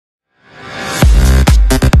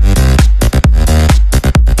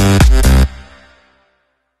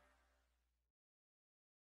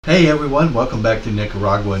Hey everyone, welcome back to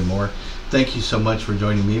Nicaragua and More. Thank you so much for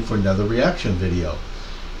joining me for another reaction video.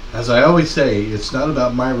 As I always say, it's not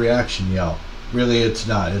about my reaction, y'all. Really, it's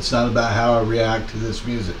not. It's not about how I react to this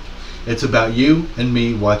music. It's about you and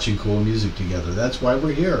me watching cool music together. That's why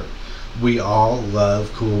we're here. We all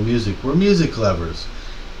love cool music. We're music lovers.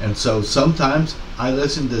 And so sometimes I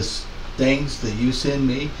listen to things that you send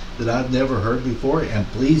me that I've never heard before, and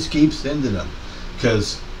please keep sending them,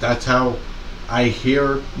 because that's how I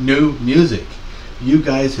hear new music. You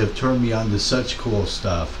guys have turned me on to such cool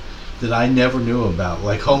stuff that I never knew about,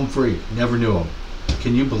 like Home Free. Never knew them.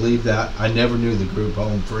 Can you believe that? I never knew the group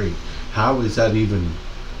Home Free. How is that even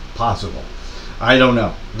possible? I don't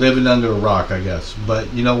know. Living under a rock, I guess.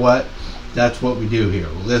 But you know what? That's what we do here.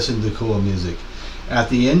 Listen to cool music. At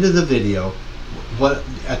the end of the video,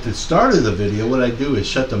 at the start of the video, what I do is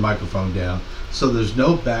shut the microphone down so there's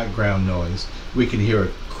no background noise. We can hear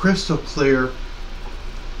a crystal clear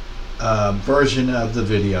version of the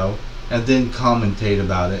video and then commentate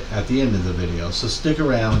about it at the end of the video. So stick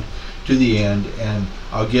around to the end and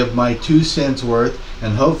I'll give my 2 cents worth,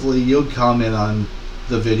 and hopefully you'll comment on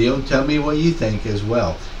the video and tell me what you think as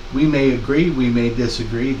well. We may agree, we may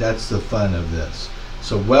disagree. That's the fun of this.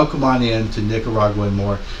 So welcome on in to Nicaragua and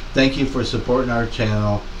More. Thank you for supporting our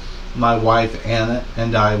channel. My wife Anna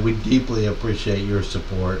and I, we deeply appreciate your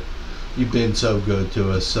support. You've been so good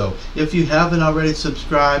to us. So if you haven't already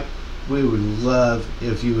subscribed, we would love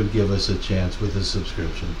if you would give us a chance with a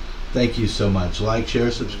subscription. Thank you so much. Like,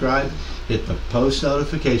 share, subscribe, hit the post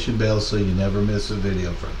notification bell so you never miss a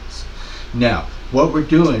video from us. Now, what we're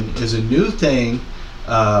doing is a new thing.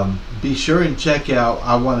 Be sure and check out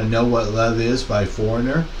I Want to Know What Love Is by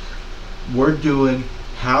Foreigner. We're doing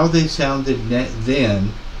how they sounded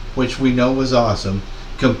then, which we know was awesome,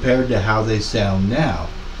 compared to how they sound now.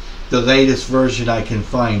 The latest version I can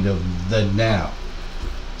find of the now.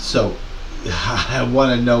 So I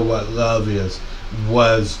Want to Know What Love Is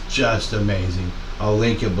was just amazing. I'll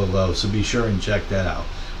link it below, so be sure and check that out.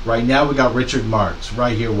 Right now we got Richard Marx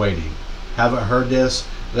right here waiting. Haven't heard this?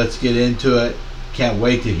 Let's get into it. Can't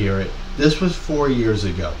wait to hear it. This was 4 years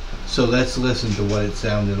ago, so let's listen to what it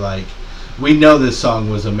sounded like. We know this song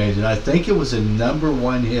was amazing. I think it was a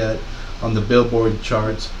 #1 hit on the Billboard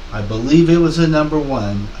charts. I believe it was a #1.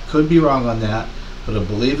 I could be wrong on that, but I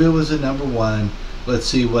believe it was a #1. Let's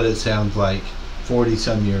see what it sounds like 40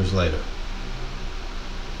 some years later.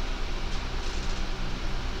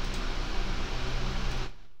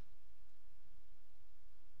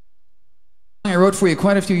 I wrote for you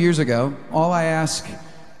quite a few years ago. All I ask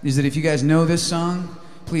is that if you guys know this song,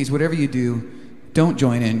 please, whatever you do, don't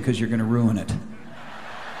join in, because you're going to ruin it.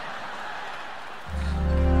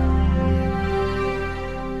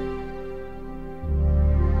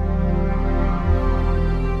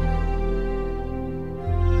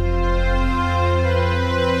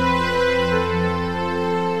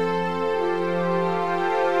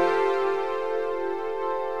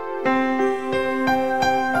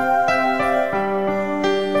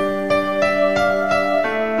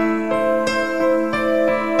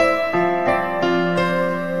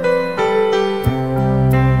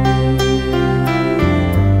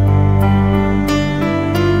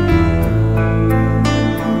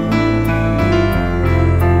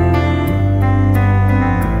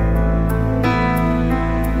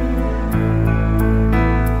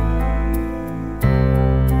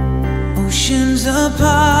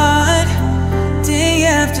 Apart day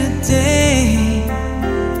after day,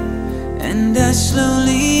 and I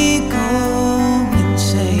slowly go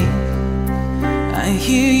insane. I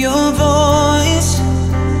hear your voice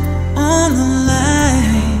on the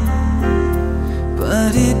line,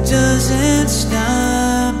 but it doesn't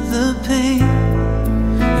stop the pain.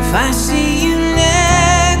 If I see you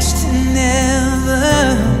next to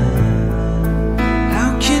never,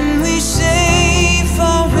 how can we say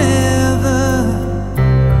forever?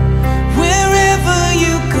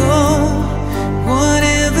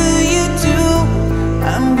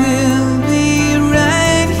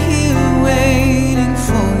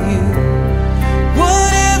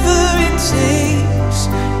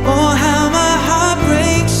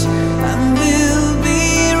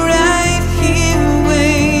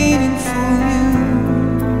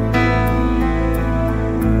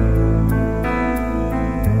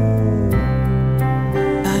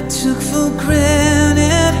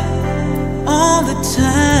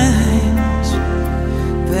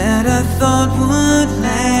 Thought would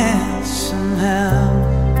last somehow.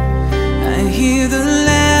 I hear the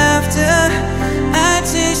laughter, I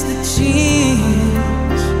taste the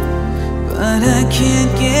tears, but I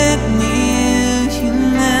can't get near you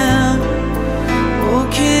now. Oh,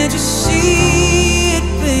 can't you see it,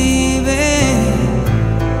 baby?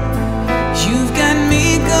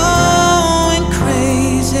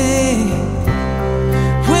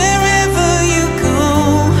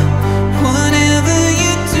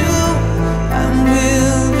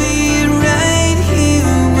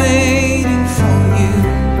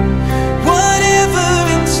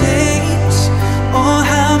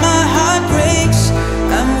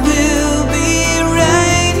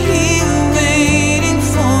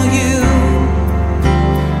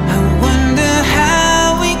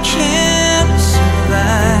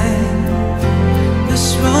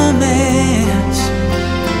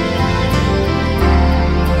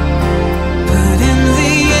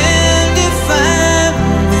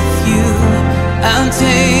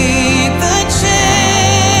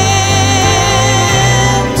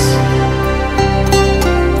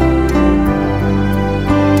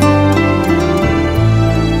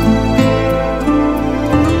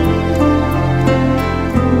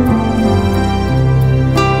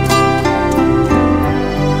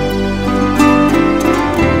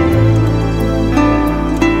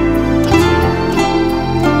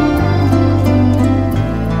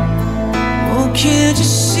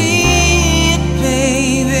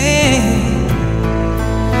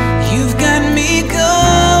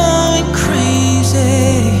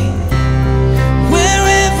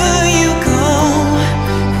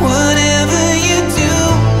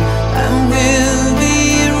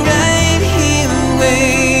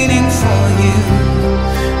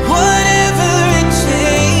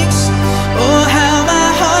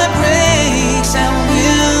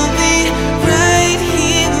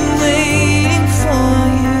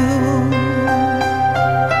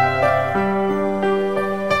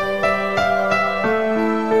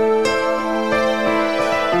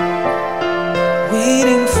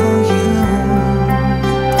 waiting for you.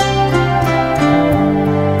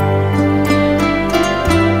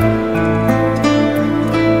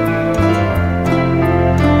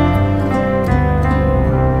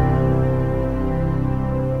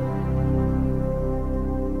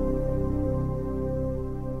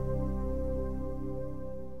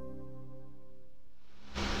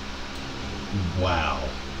 Wow.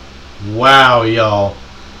 Wow, y'all.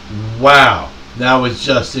 Wow. That was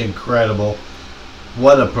just incredible.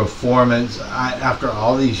 What a performance. After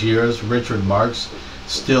all these years, Richard Marx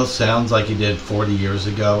still sounds like he did 40 years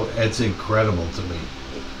ago. It's incredible to me.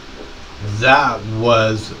 That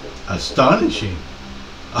was astonishing.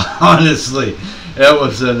 Honestly, it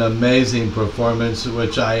was an amazing performance,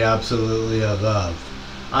 which I absolutely loved.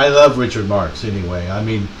 I love Richard Marx anyway. I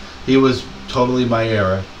mean, he was totally my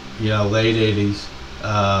era, you know, late 80s.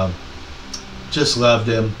 Just loved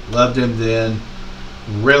him then,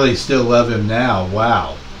 really still love him now.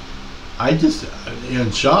 Wow. I just in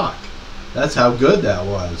shock. That's how good that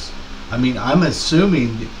was. I mean, I'm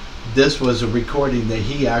assuming this was a recording that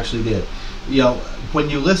he actually did. You know, when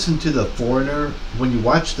you listen to The Foreigner, when you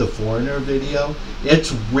watch the Foreigner video,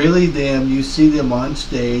 it's really them. You see them on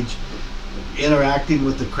stage interacting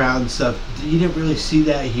with the crowd and stuff. You didn't really see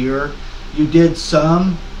that here. You did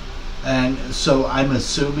some. And so I'm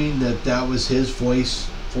assuming that that was his voice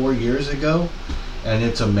 4 years ago, and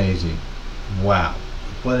it's amazing. Wow,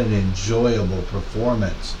 what an enjoyable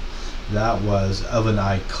performance that was of an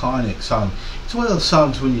iconic song. It's one of those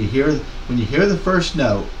songs when you hear the first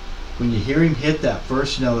note, when you hear him hit that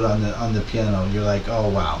first note on the piano, you're like, oh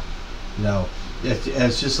wow, you know,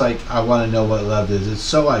 it's just like I Want to Know What Love Is. It's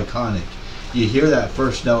so iconic. You hear that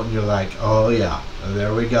first note and you're like, oh yeah,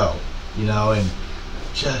 there we go, you know, and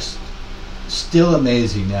just still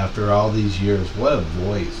amazing after all these years. What a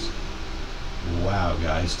voice. Wow,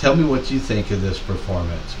 guys. Tell me what you think of this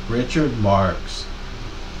performance. Richard Marx.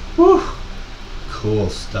 Whew. Cool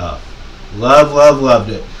stuff. Loved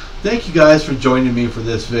it. Thank you guys for joining me for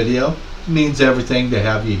this video. It means everything to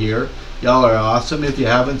have you here. Y'all are awesome. If you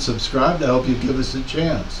haven't subscribed, I hope you give us a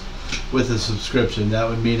chance with a subscription. That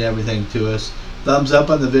would mean everything to us. Thumbs up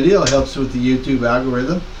on the video helps with the YouTube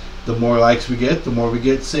algorithm. The more likes we get, the more we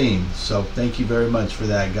get seen. So thank you very much for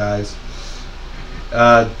that, guys.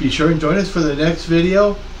 Be sure and join us for the next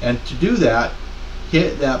video. And to do that,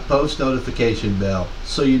 hit that post notification bell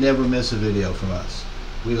so you never miss a video from us.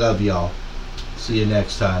 We love y'all. See you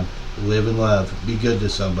next time. Live and love. Be good to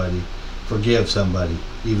somebody. Forgive somebody,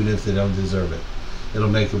 even if they don't deserve it. It'll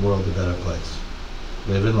make the world a better place.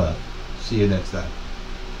 Live and love. See you next time.